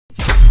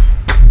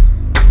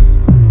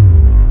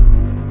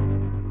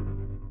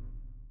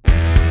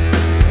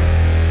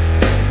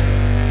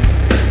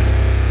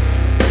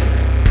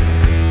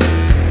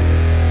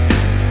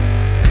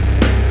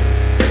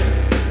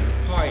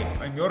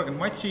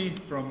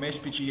from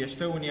SBG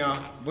Estonia,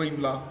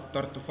 Võimla,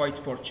 Tartu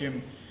Fightsport Gym,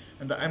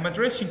 and I'm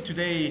addressing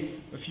today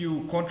a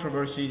few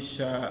controversies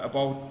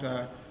about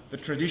the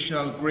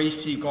traditional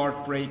Gracie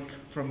guard break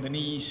from the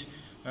knees.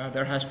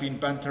 There has been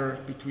banter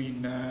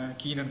between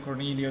Keenan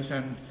Cornelius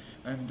and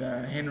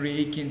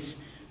Henry Akins,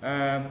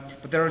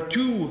 but there are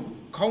two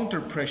counter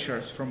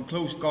pressures from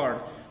closed guard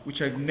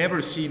which I've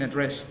never seen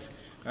addressed,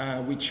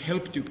 which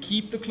help to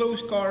keep the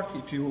closed guard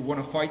if you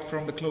want to fight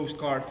from the closed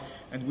guard,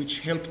 and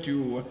which help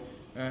to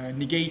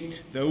negate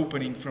the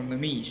opening from the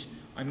knees.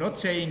 I'm not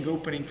saying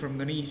opening from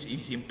the knees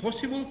is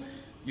impossible.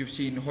 You've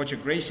seen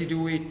Jorgen Gracie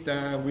do it,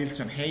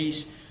 Rickson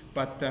Hayes,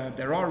 but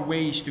there are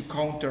ways to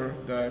counter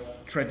the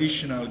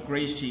traditional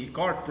Gracie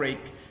guard break,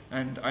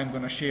 and I'm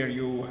going to share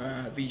you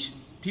these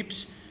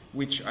tips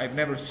which I've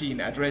never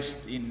seen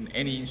addressed in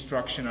any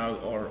instructional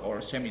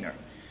or seminar.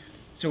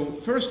 So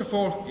first of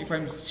all, if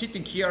I'm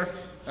sitting here,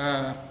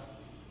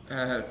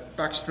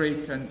 back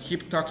straight and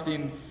hip tucked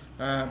in,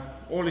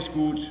 all is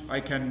good. I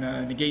can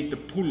negate the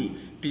pull.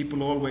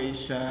 People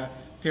always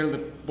tell the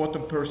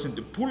bottom person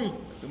to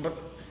pull,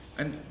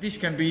 and this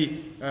can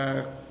be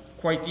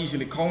quite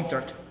easily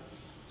countered.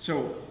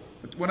 So,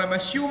 but when I'm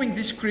assuming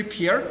this grip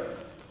here,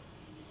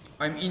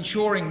 I'm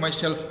insuring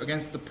myself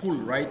against the pull,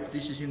 right?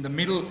 This is in the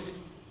middle,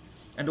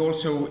 and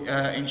also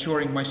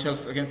insuring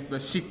myself against the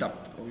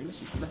sit-up.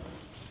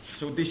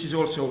 So this is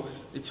also,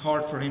 it's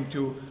hard for him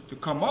to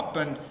come up,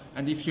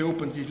 and if he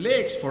opens his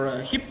legs for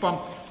a hip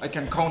bump, I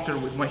can counter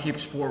with my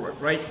hips forward,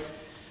 right?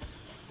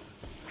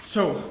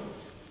 So,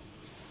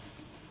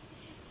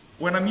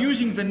 when I'm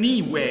using the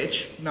knee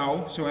wedge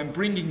now, so I'm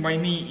bringing my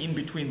knee in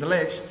between the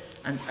legs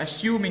and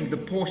assuming the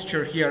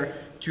posture here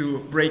to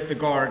break the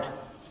guard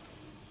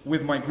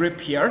with my grip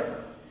here,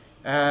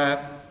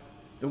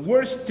 the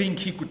worst thing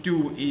he could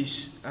do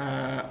is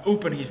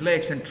open his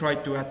legs and try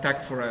to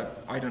attack for a,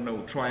 I don't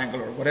know,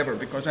 triangle or whatever,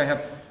 because I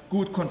have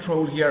good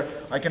control here.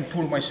 I can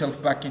pull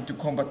myself back into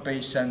combat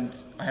base and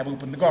I have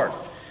opened the guard.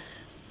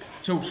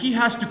 So he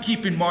has to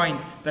keep in mind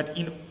that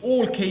in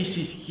all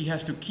cases he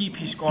has to keep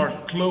his guard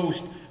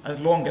closed as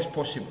long as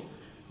possible.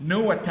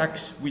 No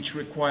attacks which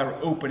require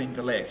opening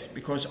the legs,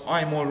 because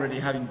I'm already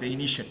having the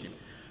initiative.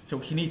 So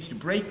he needs to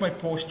break my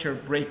posture,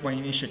 break my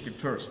initiative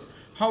first.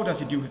 How does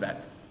he do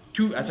that?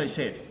 As I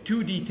said,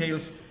 two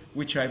details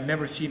which I've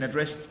never seen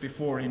addressed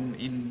before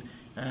in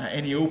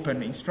any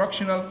open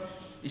instructional,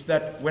 is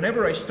that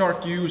whenever I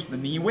start to use the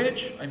knee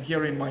wedge, I'm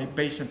here in my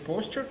base and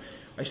posture,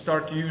 I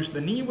start to use the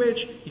knee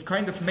wedge, he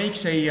kind of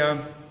makes a,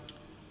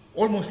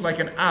 almost like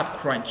an ab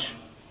crunch,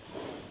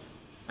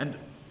 and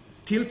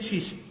tilts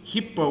his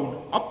hip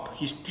bone up,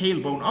 his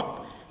tailbone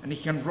up, and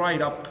he can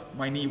ride up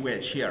my knee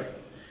wedge here.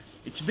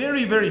 It's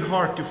very, very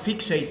hard to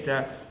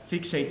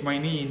fixate my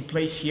knee in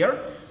place here,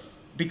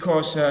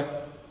 because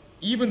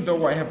even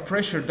though I have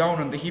pressure down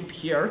on the hip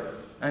here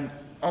and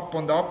up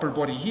on the upper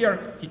body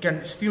here, he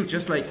can still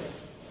just like,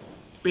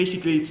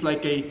 basically it's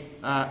like a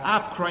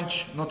ab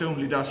crunch. Not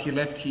only does he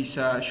lift his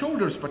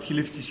shoulders, but he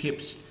lifts his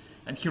hips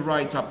and he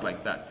rides up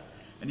like that.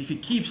 And if he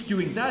keeps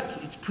doing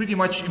that, it's pretty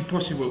much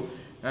impossible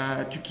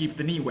to keep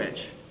the knee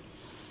wedge.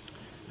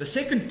 The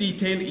second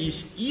detail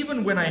is,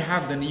 even when I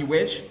have the knee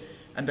wedge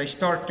and I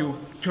start to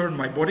turn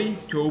my body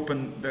to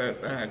open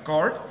the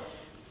guard,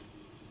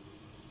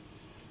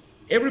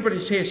 everybody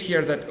says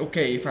here that,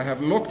 okay, if I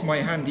have locked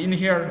my hand in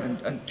here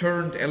and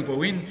turned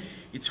elbow in,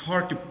 it's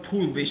hard to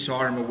pull this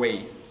arm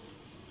away.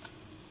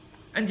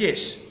 And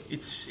yes,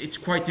 it's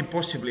quite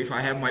impossible if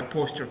I have my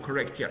posture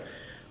correct here.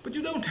 But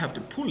you don't have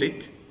to pull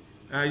it.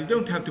 You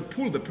don't have to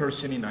pull the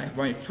person in. I have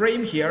my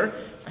frame here.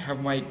 I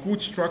have my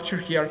good structure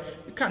here.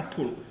 You can't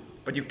pull,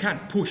 but you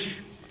can't push.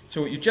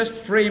 So you just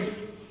frame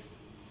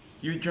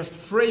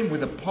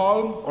with a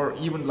palm, or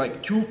even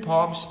like two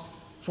palms,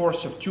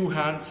 force of two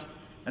hands,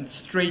 and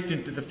straight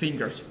into the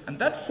fingers, and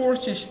that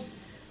forces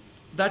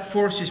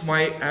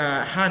my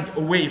hand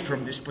away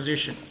from this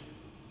position.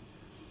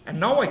 And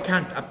now I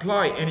can't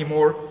apply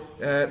anymore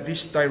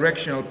this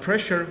directional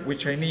pressure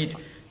which I need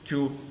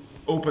to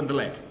open the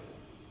leg.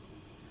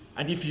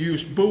 And if you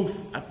use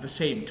both at the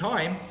same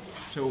time,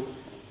 so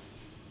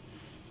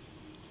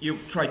you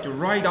try to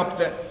ride up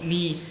the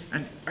knee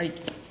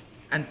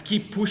and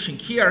keep pushing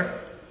here,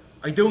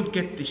 I don't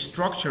get this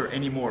structure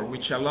anymore,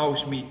 which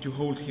allows me to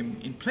hold him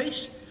in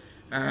place.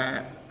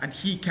 And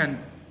he can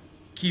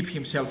keep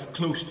himself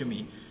close to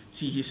me.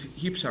 See, his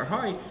hips are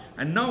high,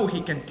 and now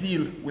he can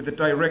deal with the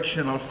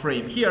directional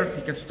frame here.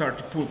 He can start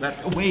to pull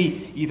that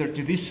away, either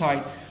to this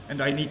side,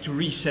 and I need to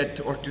reset,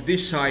 or to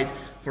this side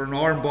for an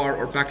arm bar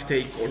or back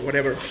take or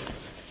whatever.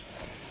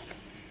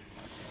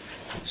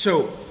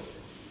 So,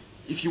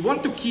 if you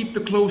want to keep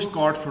the closed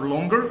guard for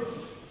longer,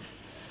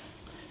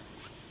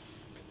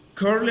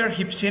 curl your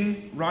hips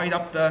in, ride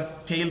up the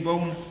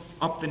tailbone,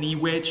 up the knee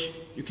wedge.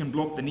 You can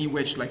block the knee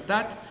wedge like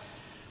that.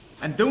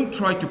 And don't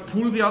try to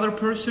pull the other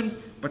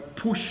person, but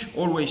push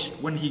always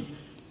when he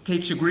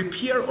takes a grip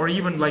here, or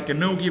even like a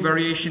no-gi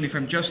variation if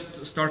I'm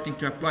just starting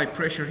to apply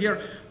pressure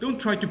here. Don't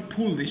try to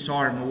pull this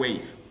arm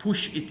away.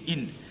 Push it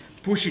in.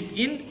 Push it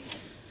in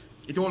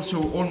It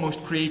also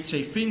almost creates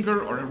a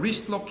finger or a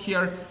wrist lock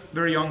here,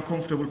 very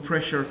uncomfortable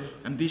pressure,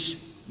 and this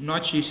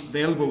nudges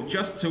the elbow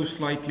just so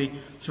slightly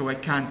so I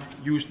can't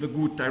use the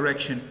good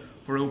direction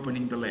for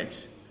opening the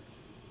legs.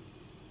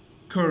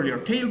 Curl your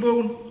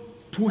tailbone,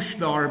 push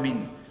the arm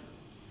in.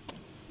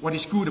 What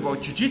is good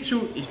about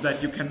Jiu-Jitsu is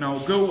that you can now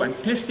go and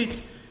test it.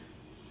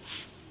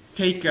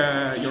 Take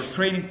your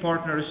training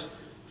partners,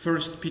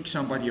 first pick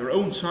somebody your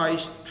own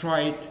size,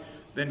 try it,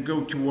 then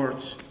go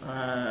towards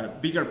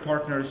bigger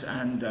partners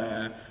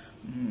and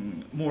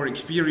more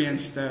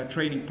experienced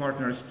training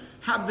partners.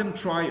 Have them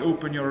try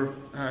open your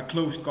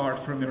closed guard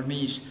from your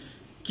knees.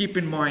 Keep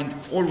in mind,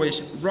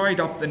 always ride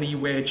up the knee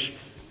wedge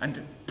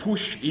and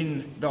push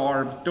in the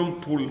arm. Don't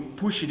pull,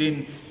 push it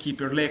in, keep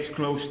your legs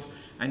closed,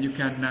 and you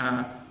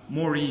can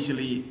more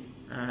easily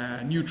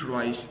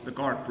neutralize the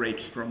guard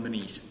breaks from the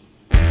knees.